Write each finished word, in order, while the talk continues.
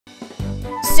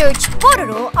Search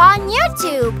Pororo on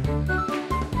YouTube.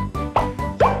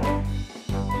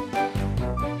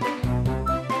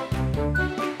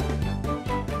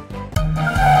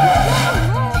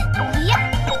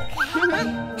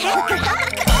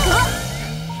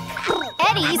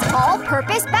 Eddy's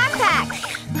all-purpose backpack.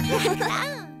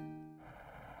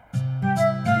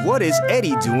 What is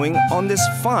Eddy doing on this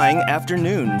fine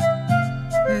afternoon?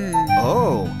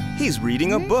 Oh, he's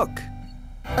reading a book.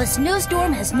 A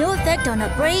snowstorm has no effect on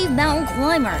a brave mountain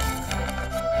climber.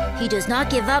 He does not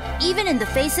give up even in the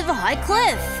face of a high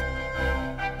cliff.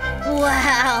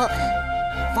 Wow!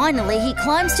 Finally, he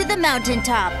climbs to the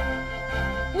mountaintop.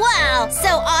 Wow,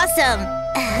 so awesome!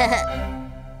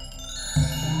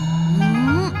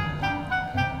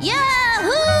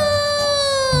 Yahoo!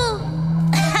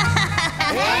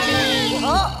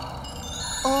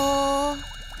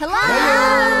 Hello.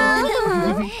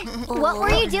 What were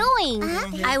you doing?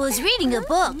 I was reading a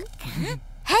book.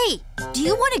 Hey, do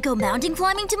you want to go mountain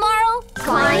climbing tomorrow?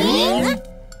 Climbing?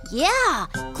 Yeah,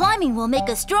 climbing will make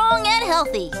us strong and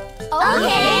healthy.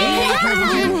 Okay.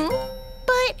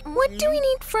 But what do we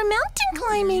need for mountain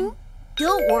climbing?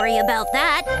 Don't worry about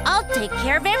that. I'll take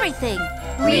care of everything.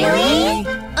 Really?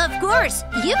 Of course.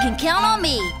 You can count on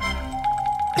me.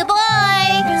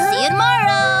 Goodbye. See you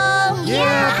tomorrow.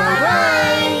 Yeah,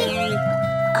 bye-bye.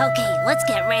 Okay, let's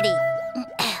get ready.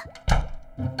 I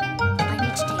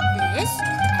need to take this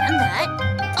and that.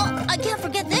 Oh, I can't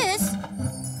forget this.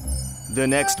 The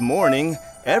next morning,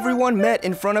 everyone met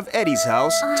in front of Eddy's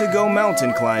house to go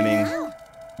mountain climbing.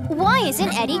 Why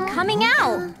isn't Eddy coming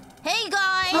out? Hey,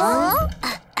 guys.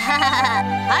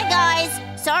 Hi, guys.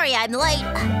 Sorry I'm late.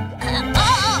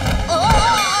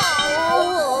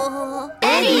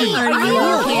 Eddy, are you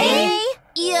okay?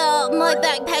 Yeah, my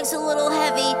backpack's a little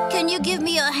heavy. Can you give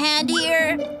me a hand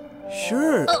here?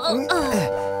 Sure. But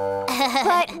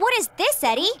what is this,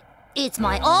 Eddy? It's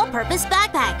my all-purpose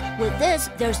backpack. With this,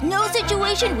 there's no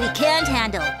situation we can't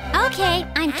handle. Okay,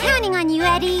 I'm counting on you,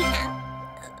 Eddy.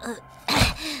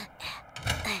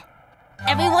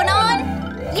 Everyone on?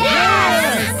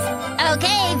 Yes!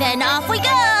 Okay, then off we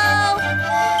go!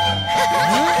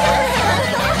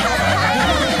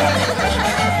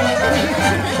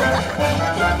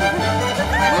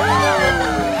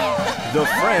 The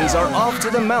friends are off to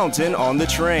the mountain on the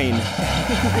train.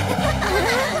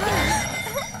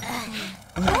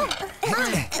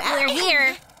 We're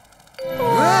here.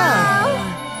 Wow!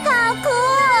 How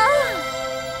cool!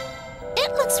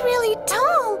 It looks really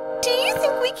tall. Do you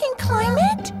think we can climb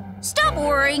it? Stop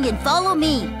worrying and follow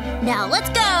me. Now let's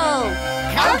go!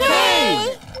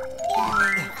 Okay!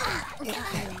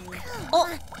 Oh,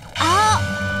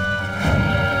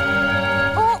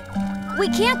 we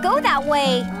can't go that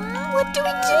way. What do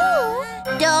we do?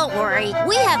 Don't worry,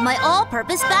 we have my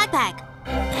all-purpose backpack.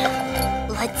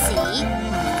 Let's see.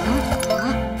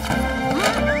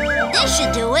 This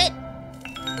should do it.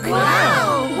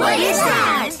 Wow! What is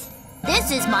that?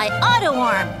 This is my auto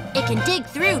arm. It can dig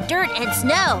through dirt and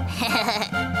snow.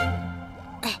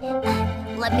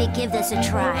 Let me give this a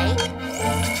try.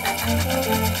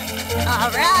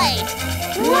 All right.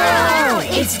 Wow!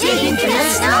 It's digging through the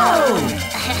snow!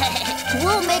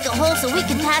 We'll make a hole so we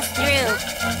can pass through.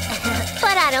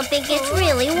 But I don't think it's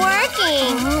really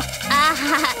working.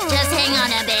 Just hang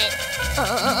on a bit.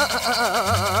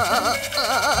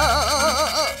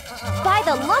 By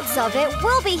the looks of it,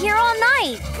 we'll be here all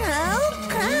night.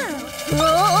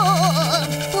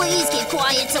 Please get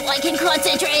quiet so I can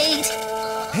concentrate.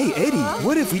 Hey, Eddy,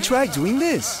 what if we try doing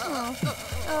this?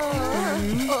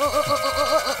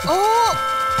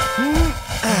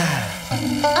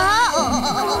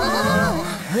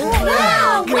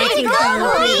 Wow! Way to go,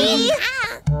 Chloe!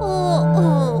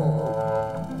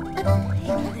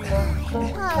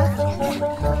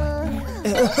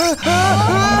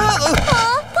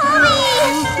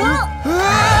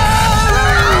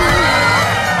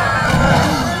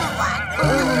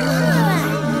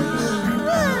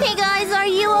 Hey guys, are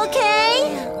you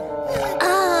okay?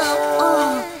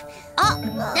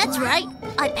 That's right.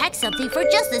 I packed something for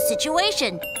just this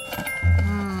situation.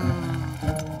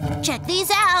 Check these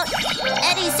out.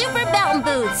 Eddy's Super Mountain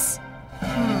Boots.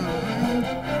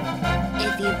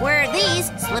 If you wear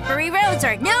these, slippery roads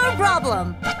are no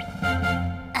problem.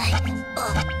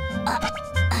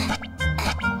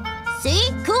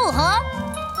 See? Cool, huh?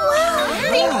 Wow!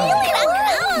 They really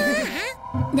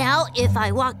are! Now, if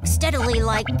I walk steadily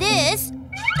like this...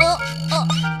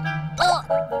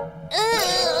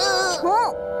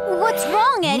 What's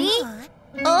wrong, Eddy?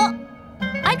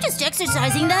 I'm just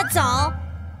exercising, that's all.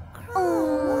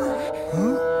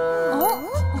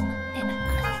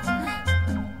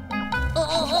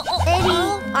 Eddy,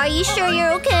 Are you sure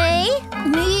you're okay?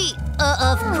 Me?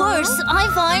 Of course,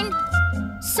 I'm fine.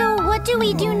 So what do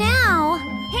we do now?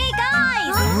 Hey,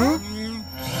 guys! Huh?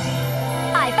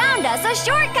 I found us a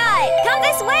shortcut! Come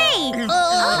this way!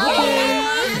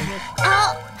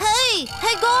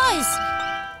 Hey guys!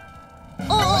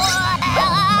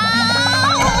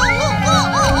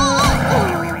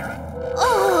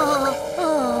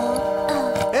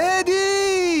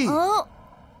 Eddy!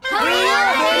 Hurry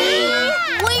up, Eddy!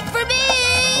 Wait for me!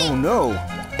 Oh no!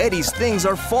 Eddy's things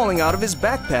are falling out of his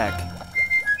backpack.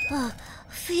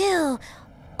 Phew.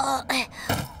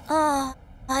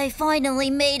 I finally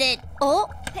made it. Oh.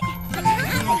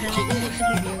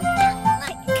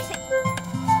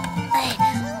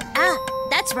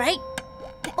 That's right.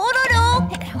 Pororo,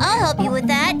 I'll help you with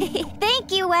that.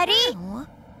 Thank you, Eddy.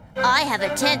 I have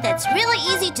a tent that's really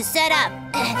easy to set up.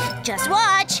 Just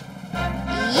watch.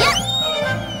 Yep.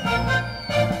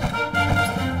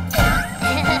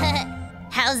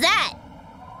 How's that?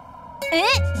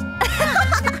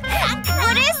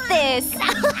 What is this?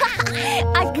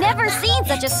 I've never seen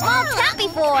such a small tent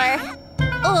before.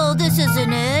 Oh, this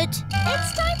isn't it.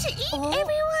 It's time to eat,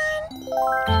 everyone.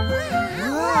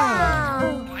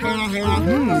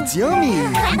 It's yummy.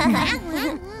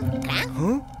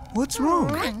 Huh? What's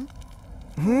wrong?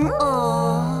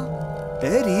 Oh,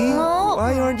 Eddy,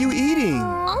 why aren't you eating?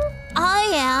 I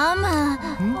am.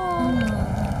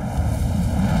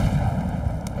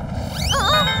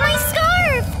 My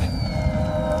scarf!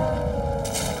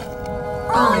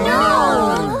 Oh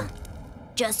no!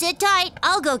 Just sit tight.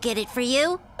 I'll go get it for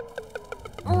you.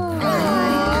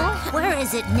 Where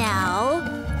is it now?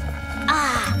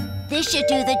 Ah, this should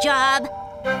do the job.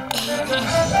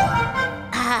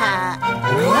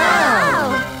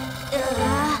 Wow!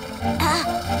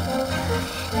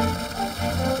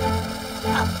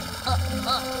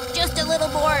 Just a little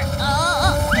more.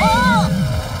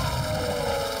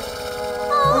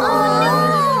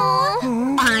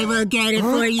 I will get it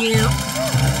for you.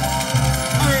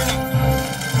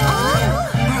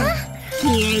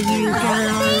 Here you go.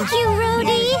 Thank you,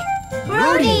 Rudy.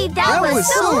 Rudy, that was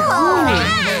so cool.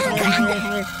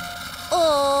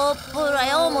 Oh, but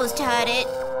I almost had it.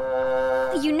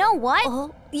 You know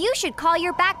what? You should call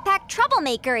your backpack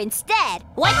troublemaker instead.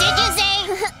 What did you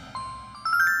say?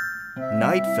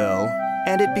 Night fell,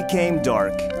 and it became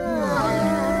dark.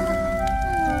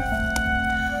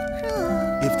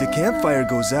 If the campfire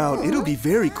goes out, it'll be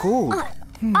very cold.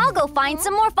 I'll go find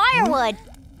some more firewood.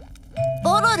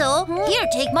 Pororo, here,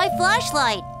 take my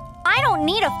flashlight. I don't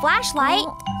need a flashlight.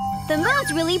 The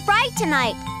moon's really bright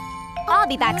tonight. I'll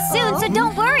be back soon, so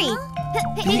don't worry.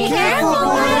 Be careful,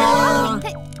 Pororo.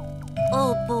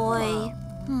 Oh, boy.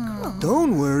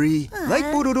 Don't worry. Like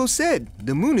Pororo said,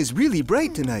 the moon is really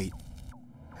bright tonight.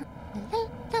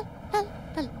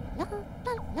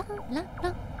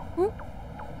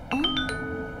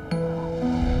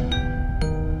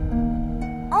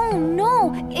 Oh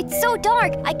no, it's so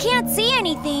dark, I can't see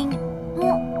anything.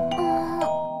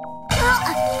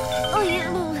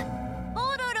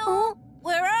 Pororo,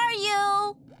 where are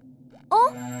you?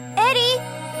 Oh, Eddy,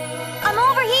 I'm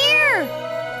over here.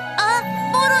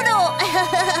 Pororo!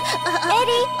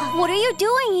 Eddy, what are you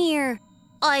doing here?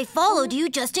 I followed you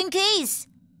just in case.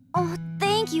 Oh,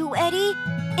 thank you, Eddy.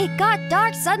 It got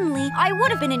dark suddenly. I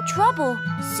would have been in trouble.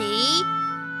 See?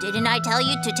 Didn't I tell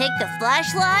you to take the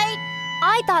flashlight?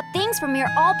 I thought things from your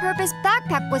all-purpose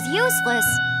backpack was useless.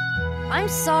 I'm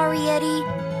sorry, Eddy.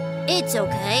 It's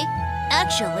okay.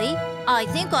 Actually, I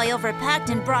think I overpacked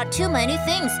and brought too many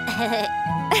things.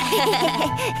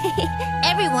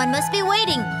 Everyone must be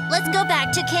waiting. Let's go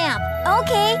back to camp.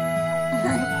 Okay.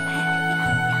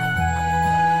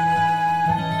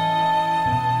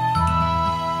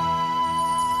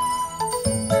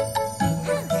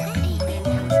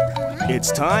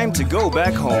 It's time to go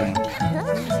back home.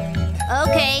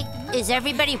 Okay, is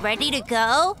everybody ready to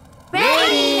go?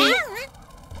 Ready!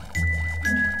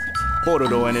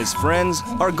 Pororo and his friends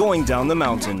are going down the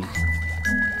mountain.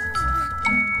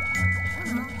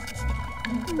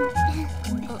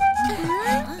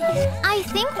 I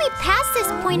think we passed this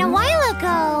point a while ago.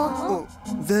 Oh,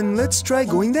 then let's try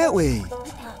going that way.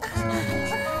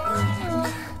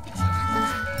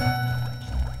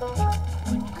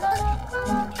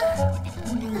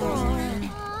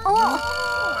 Oh,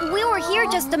 we were here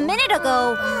just a minute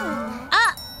ago.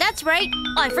 Ah, that's right.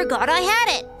 I forgot I had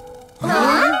it.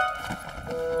 Huh?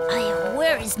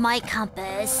 Where is my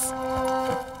compass?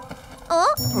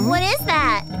 Oh, what is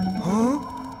that? Huh?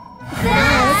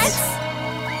 That's...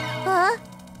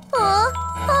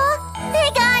 Hey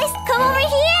guys, come over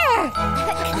here!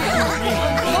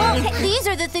 These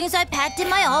are the things I packed in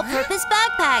my all-purpose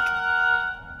backpack.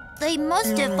 They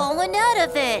must have fallen out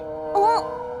of it.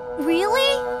 Oh,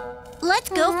 really? Let's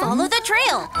go follow the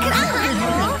trail.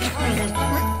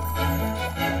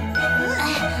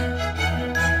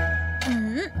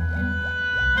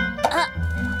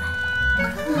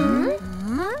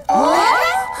 Wow!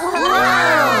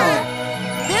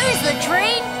 There's the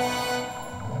train.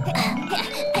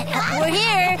 We're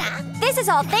here. This is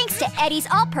all thanks to Eddie's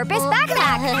all-purpose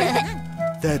backpack.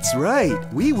 That's right.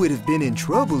 We would have been in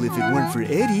trouble if it weren't for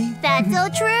Eddy. That's so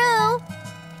true.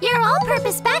 Your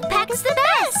all-purpose backpack is the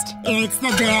best. It's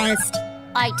the best.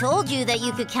 I told you that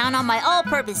you could count on my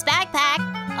all-purpose backpack.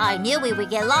 I knew we would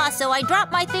get lost, so I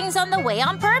dropped my things on the way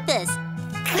on purpose.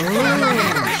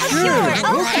 Sure,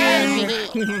 okay.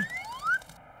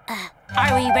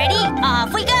 Are we ready?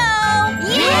 Off we go!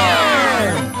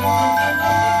 Yeah!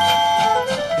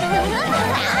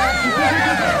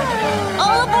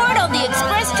 All aboard on the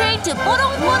express train to Pororo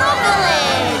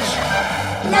Village!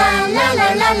 La la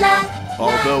la la la.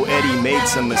 Although Eddy made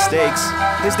some mistakes,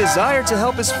 his desire to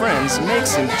help his friends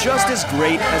makes him just as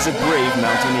great as a brave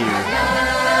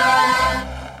mountaineer.